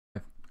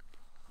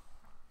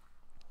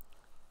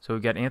So we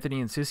got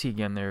Anthony and Sissy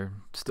again. They're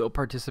still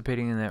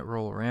participating in that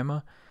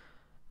roll-orama.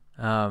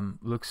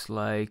 Looks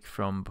like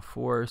from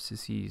before,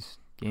 Sissy's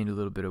gained a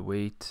little bit of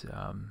weight.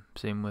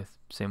 Same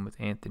with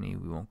Anthony.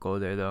 We won't go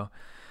there though.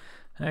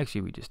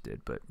 Actually, we just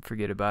did, but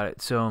forget about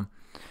it. So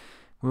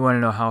we want to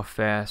know how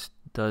fast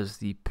does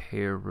the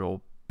pair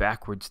roll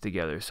backwards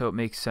together. So it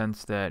makes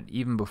sense that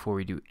even before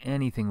we do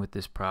anything with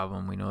this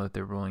problem, we know that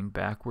they're rolling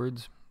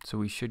backwards. So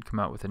we should come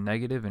out with a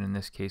negative, and in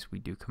this case, we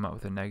do come out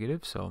with a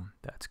negative, so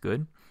that's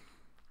good.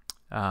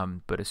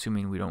 But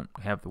assuming we don't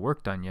have the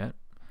work done yet,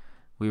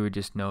 we would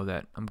just know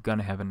that I'm going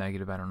to have a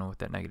negative. I don't know what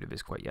that negative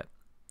is quite yet.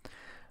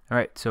 All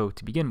right, so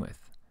to begin with,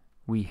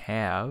 we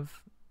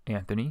have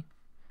Anthony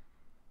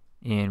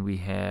and we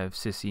have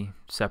Sissy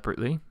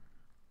separately,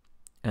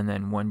 and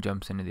then one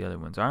jumps into the other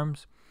one's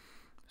arms.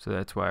 So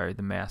that's why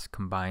the mass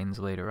combines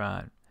later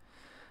on.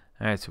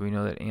 All right, so we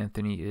know that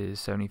Anthony is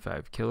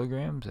 75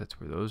 kilograms. That's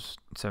where those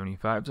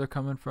 75s are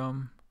coming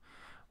from.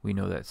 We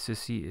know that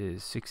Sissy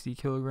is 60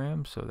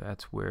 kilograms, so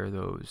that's where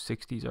those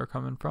 60s are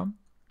coming from.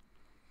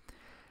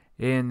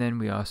 And then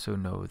we also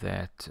know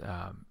that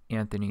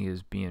Anthony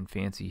is being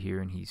fancy here,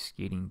 and he's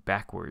skating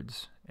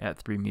backwards at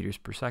 3 meters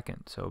per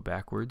second. So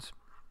backwards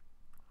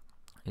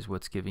is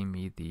what's giving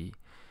me the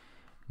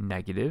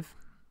negative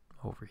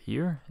over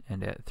here,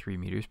 and at 3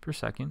 meters per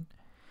second.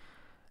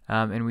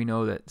 And we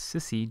know that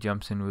Sissy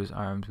jumps into his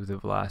arms with a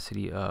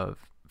velocity of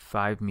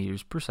 5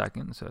 meters per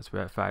second. So that's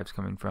where that 5 is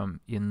coming from,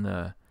 in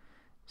the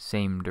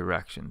same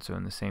direction. So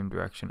in the same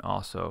direction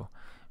also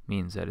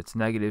means that it's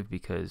negative,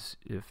 because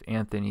if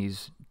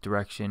Anthony's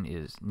direction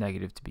is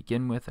negative to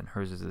begin with and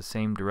hers is the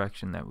same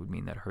direction, that would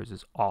mean that hers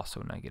is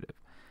also negative.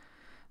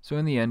 So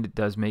in the end, it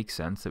does make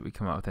sense that we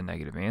come out with a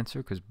negative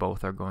answer, because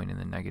both are going in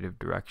the negative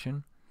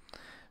direction.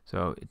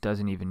 So it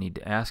doesn't even need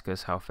to ask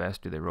us how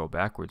fast do they roll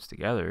backwards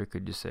together. It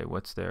could just say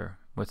what's their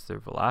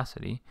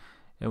velocity,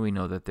 and we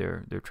know that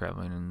they're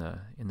traveling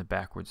in the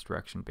backwards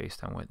direction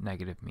based on what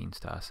negative means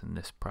to us in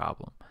this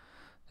problem.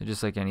 So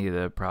just like any of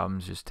the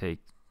problems, just take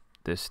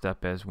this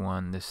step as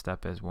 1, this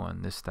step as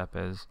 1, this step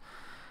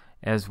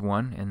as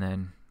 1, and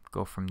then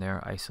go from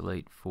there,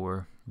 isolate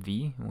for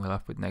v, and we're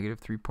left with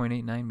negative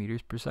 3.89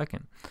 meters per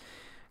second.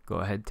 Go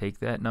ahead, take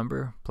that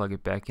number, plug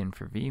it back in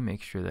for v,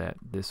 make sure that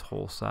this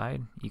whole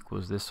side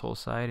equals this whole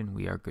side, and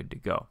we are good to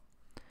go.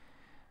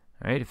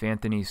 Alright, if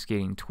Anthony's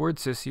skating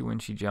towards Sissy when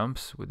she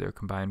jumps, would their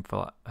combined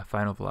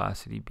final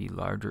velocity be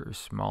larger or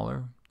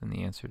smaller than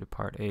the answer to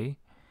part A?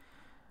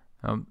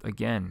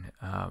 Again,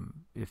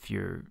 if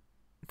you're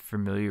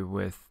familiar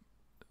with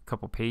a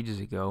couple pages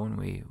ago when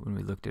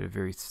we looked at a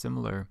very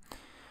similar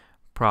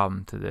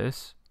problem to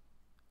this,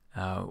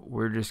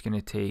 we're just going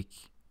to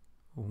take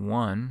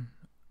one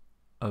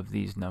of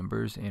these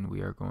numbers and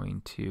we are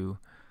going to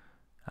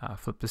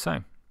flip the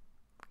sign,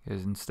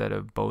 because instead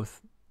of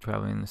both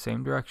traveling in the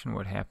same direction,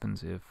 what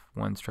happens if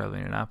one's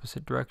traveling in an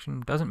opposite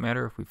direction? Doesn't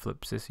matter if we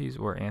flip Sissy's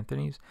or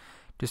Anthony's,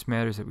 just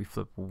matters that we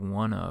flip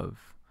one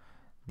of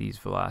these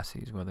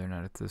velocities, whether or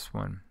not it's this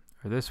one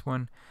or this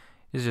one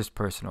is just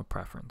personal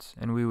preference.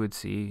 And we would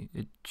see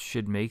it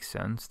should make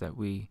sense that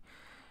we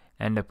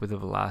end up with a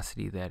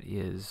velocity that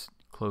is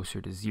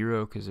closer to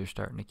 0, because they're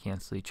starting to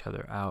cancel each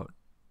other out.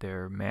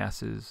 Their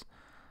masses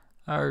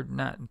are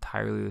not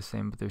entirely the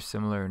same, but they're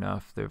similar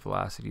enough. Their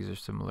velocities are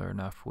similar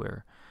enough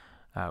where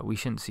we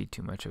shouldn't see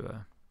too much of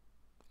a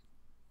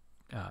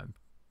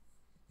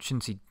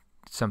shouldn't see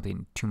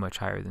something too much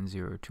higher than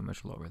 0 or too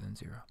much lower than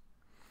 0.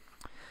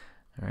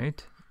 All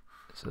right,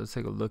 so let's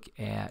take a look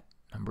at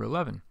number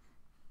 11.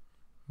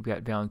 We've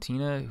got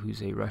Valentina,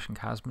 who's a Russian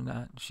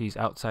cosmonaut. She's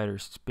outside her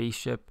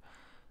spaceship.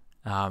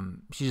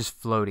 She's just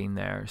floating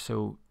there.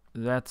 So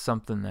that's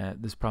something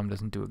that this problem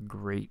doesn't do a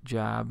great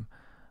job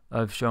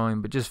of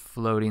showing, but just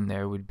floating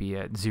there would be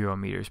at 0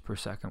 meters per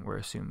second, we're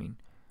assuming.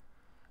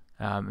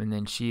 And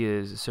then she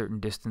is a certain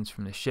distance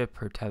from the ship.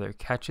 Her tether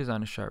catches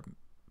on a sharp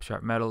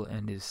metal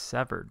and is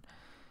severed.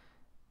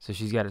 So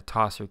she's got to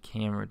toss her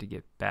camera to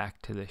get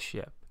back to the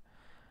ship.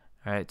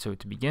 All right, so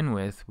to begin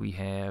with, we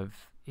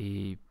have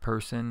a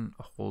person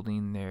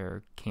holding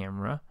their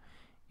camera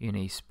in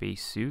a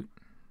spacesuit.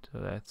 So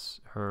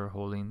that's her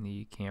holding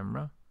the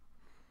camera.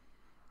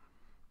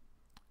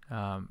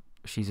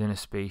 She's in a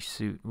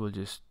spacesuit. We'll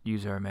just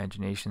use our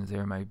imaginations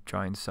there. My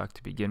drawings suck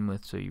to begin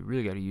with, so you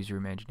really got to use your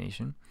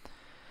imagination.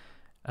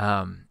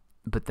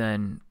 But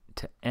then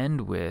to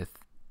end with,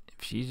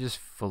 if she's just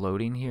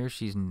floating here,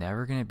 she's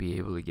never going to be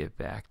able to get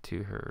back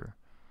to her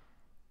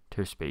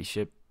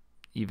spaceship.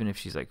 Even if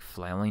she's like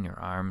flailing her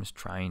arms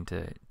trying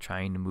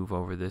to move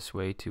over this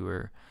way to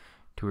her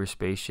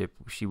spaceship,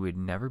 she would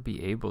never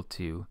be able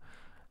to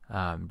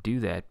do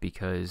that,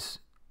 because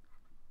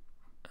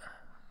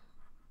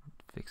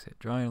fix that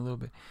drawing a little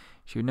bit.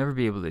 She would never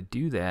be able to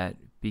do that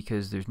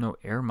because there's no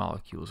air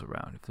molecules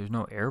around. If there's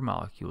no air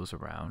molecules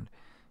around,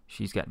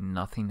 she's got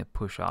nothing to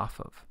push off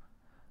of.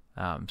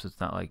 So it's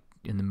not like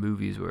in the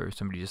movies where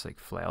somebody just like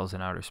flails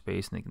in outer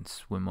space and they can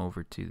swim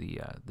over to the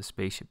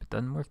spaceship. It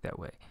doesn't work that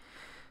way.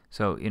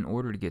 So in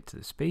order to get to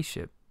the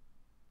spaceship,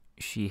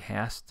 she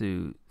has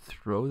to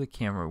throw the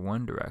camera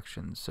one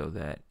direction so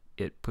that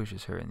it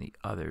pushes her in the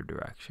other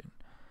direction.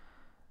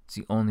 It's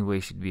the only way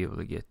she'd be able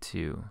to get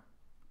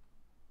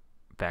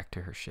back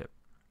to her ship.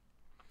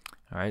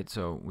 Alright,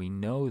 so we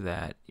know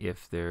that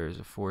if there's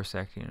a force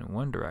acting in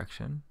one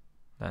direction,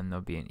 then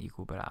there'll be an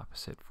equal but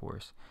opposite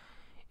force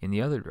in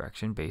the other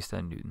direction based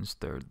on Newton's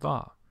third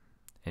law.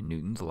 And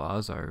Newton's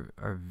laws are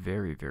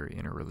very, very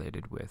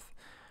interrelated with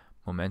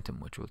momentum,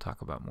 which we'll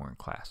talk about more in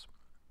class.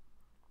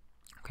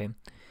 Okay,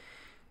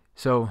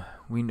 so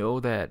we know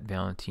that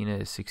Valentina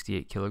is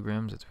 68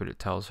 kilograms. That's what it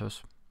tells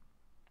us.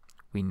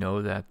 We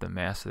know that the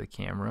mass of the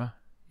camera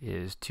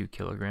is 2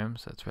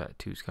 kilograms. That's where that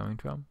 2 is coming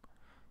from.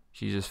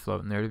 She's just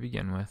floating there to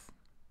begin with.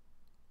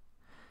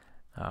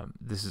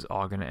 This is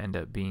all going to end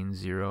up being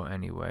 0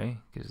 anyway,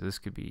 because this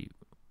could be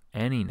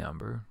any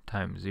number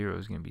times 0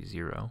 is going to be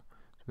 0.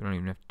 So we don't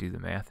even have to do the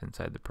math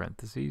inside the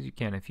parentheses. You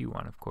can if you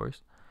want, of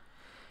course.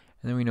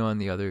 And then we know on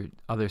the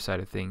other side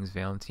of things,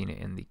 Valentina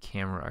and the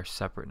camera are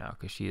separate now,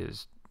 because she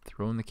is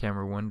throwing the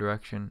camera one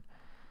direction.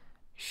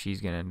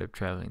 She's going to end up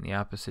traveling the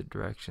opposite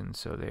direction,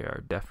 so they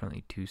are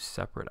definitely two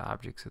separate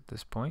objects at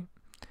this point.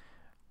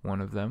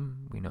 One of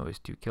them we know is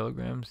 2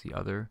 kilograms. The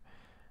other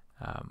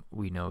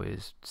we know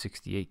is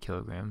 68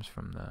 kilograms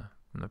from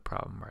the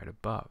problem right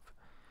above.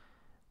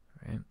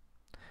 Right.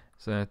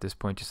 So then at this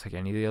point, just like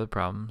any of the other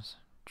problems,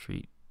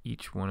 treat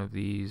each one of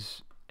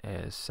these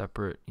as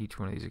separate. Each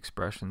one of these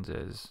expressions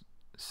as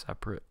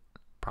separate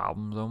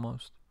problems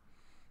almost,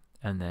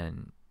 and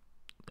then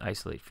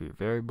isolate for your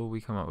variable.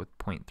 We come out with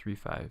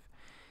 0.35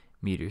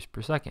 meters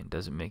per second.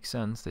 Does it make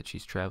sense that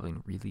she's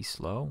traveling really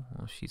slow?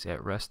 Well, she's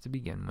at rest to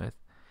begin with.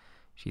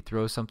 She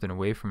throws something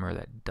away from her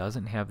that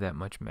doesn't have that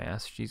much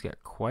mass. She's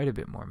got quite a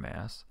bit more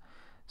mass.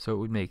 So it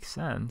would make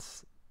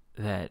sense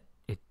that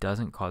it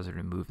doesn't cause her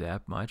to move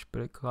that much,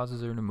 but it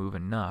causes her to move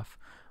enough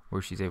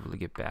where she's able to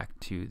get back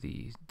to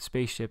the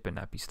spaceship and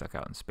not be stuck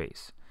out in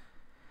space.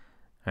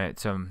 All right,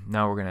 so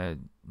now we're gonna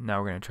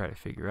try to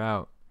figure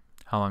out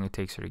how long it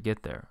takes her to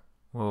get there.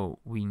 Well,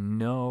 we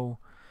know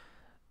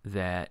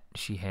that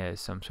she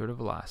has some sort of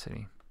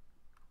velocity.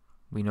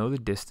 We know the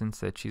distance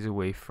that she's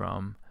away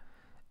from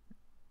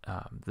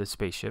the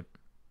spaceship.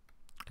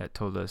 That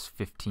told us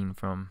 15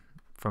 from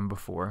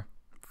before,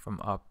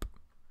 from up.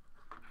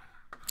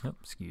 Oh,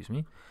 excuse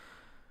me.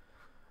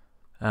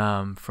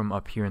 From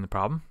up here in the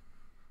problem.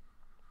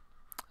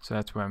 So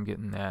that's where I'm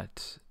getting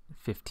that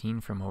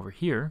 15 from over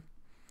here.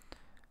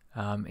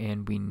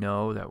 And we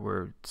know that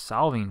we're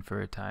solving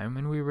for a time,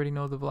 and we already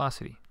know the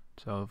velocity.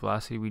 So the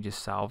velocity we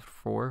just solved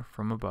for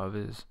from above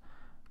is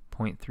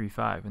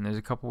 0.35. And there's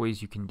a couple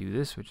ways you can do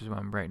this, which is why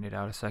I'm writing it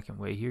out a second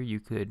way here. You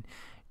could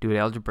do it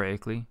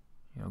algebraically,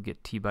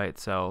 get t by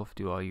itself,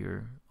 do all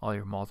your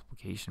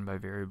multiplication by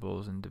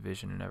variables and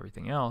division and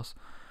everything else.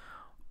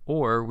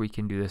 Or we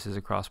can do this as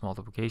a cross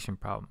multiplication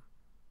problem,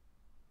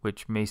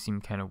 which may seem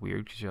kind of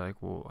weird because you're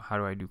like, well, how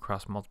do I do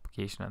cross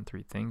multiplication on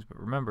 3 things? But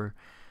remember,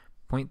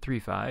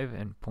 0.35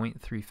 and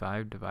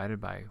 0.35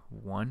 divided by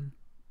 1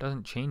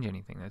 doesn't change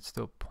anything. That's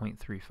still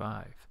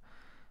 0.35.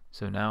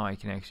 So now I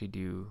can actually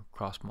do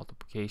cross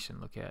multiplication.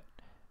 Look at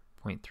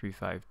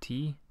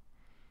 0.35t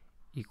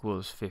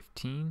equals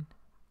 15,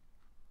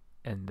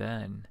 and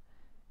then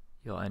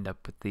you'll end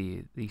up with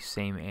the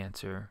same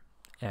answer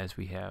as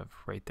we have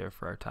right there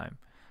for our time.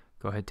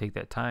 Go ahead, take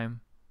that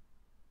time,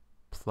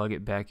 plug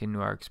it back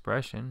into our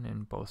expression,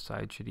 and both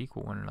sides should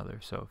equal one another.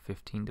 So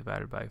 15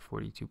 divided by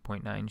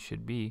 42.9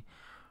 should be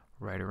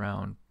right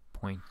around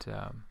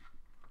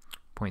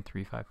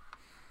 0.35.